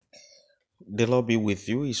The Lord be with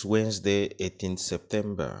you. It's Wednesday, 18th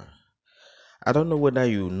September. I don't know whether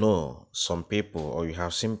you know some people or you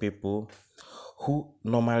have seen people who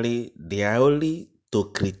normally they are only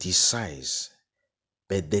to criticize,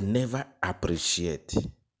 but they never appreciate.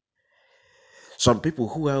 Some people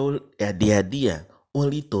who are the idea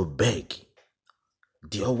only to beg.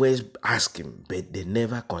 They always ask him, but they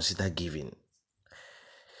never consider giving.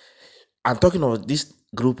 I'm talking of this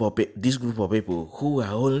group of people who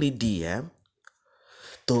are only there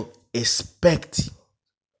to expect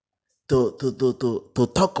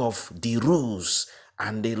to talk of the rules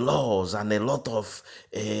and the laws and a lot of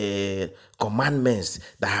commandments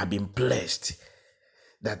that have been placed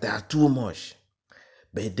that are too much,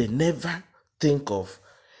 but they never think of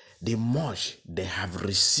the much they have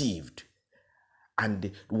received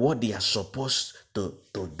and what they are supposed to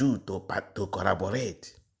do to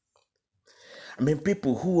collaborate. I mean,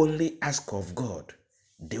 people who only ask of God,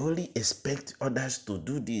 they only expect others to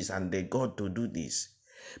do this and the God to do this.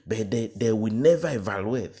 But they will never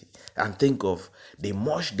evaluate and think of the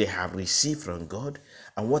much they have received from God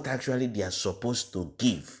and what actually they are supposed to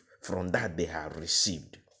give from that they have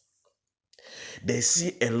received. They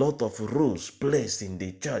see a lot of rules placed in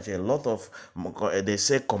the church, a lot of, they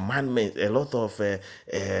say, commandments, a lot of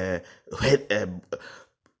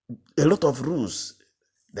rules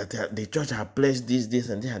that the church have placed this,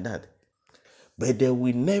 and this, and that. But they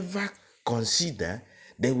will never consider,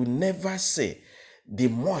 they will never say the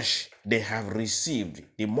much they have received,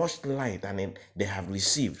 the much light and they have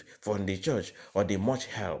received from the church or the much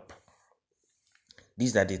help.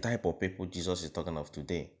 These are the type of people Jesus is talking of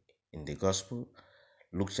today in the gospel.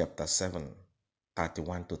 Luke chapter 7,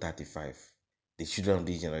 31 to 35. The children of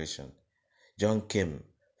this generation. John came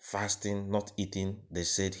fasting, not eating. They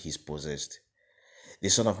said he's possessed. The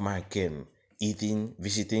Son of Man came eating,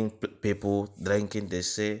 visiting people, drinking. They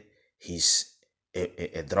say he's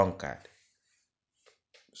a drunkard.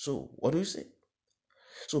 So what do you say?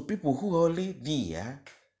 So people who are only there,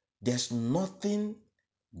 there's nothing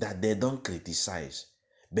that they don't criticize,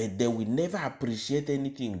 but they will never appreciate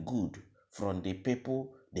anything good from the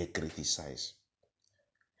people they criticize.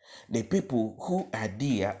 The people who are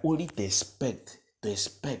there only to expect, they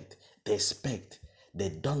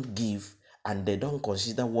don't give and they don't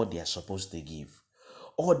consider what they are supposed to give.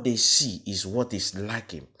 All they see is what is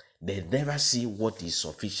lacking. They never see what is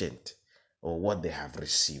sufficient or what they have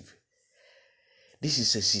received. This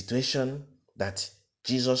is a situation that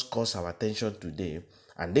Jesus calls our attention today,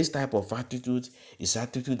 and this type of attitude is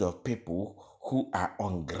attitude of people who are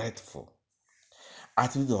ungrateful,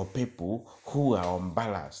 attitude of people who are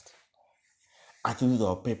unbalanced, attitude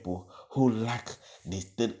of people who lack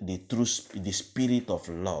the spirit of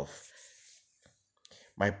love.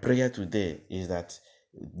 My prayer today is that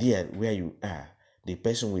there where you are, the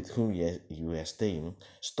person with whom you are staying,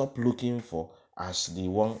 stop looking for, as the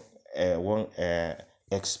one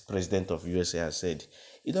ex-president of USA has said,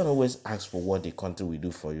 you don't always ask for what the country will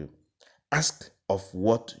do for you. Ask of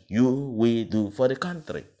what you will do for the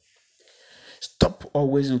country. Stop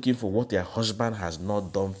always looking for what your husband has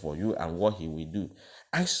not done for you and what he will do.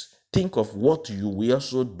 Think of what you will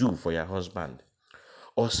also do for your husband.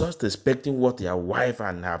 Or just expecting what your wife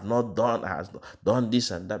and have not done, has done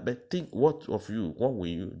this and that. But think, what of you? What will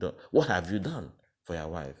you do? What have you done for your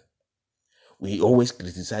wife? We always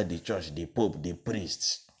criticize the church, the pope, the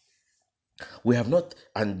priests. We have not,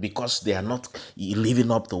 and because they are not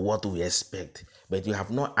living up to what we expect. But you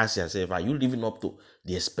have not asked yourself, are you living up to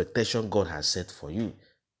the expectation God has set for you?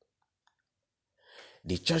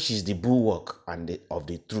 The church is the bulwark of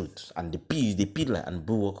the truth, and the P is the pillar and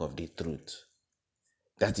bulwark of the truth.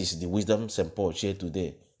 That is the wisdom St. Paul shared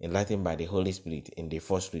today, enlightened by the Holy Spirit in the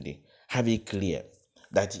first reading. Have it clear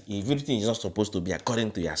that everything is not supposed to be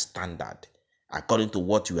according to your standard, according to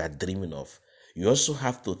what you are dreaming of. You also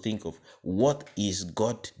have to think of what is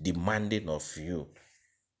God demanding of you.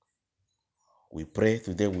 We pray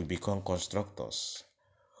today we become constructors,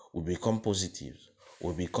 we become positive,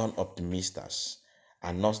 we become optimistas,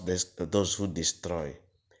 and not those who destroy,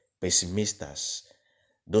 pessimistas,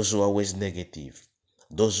 those who are always negative,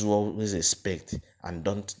 those who always expect and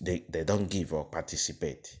they don't give or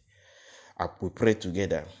participate. We pray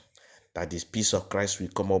together that this peace of Christ will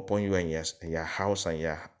come upon you and your house and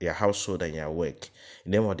your household and your work.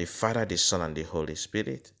 In the name of the Father, the Son, and the Holy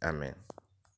Spirit. Amen.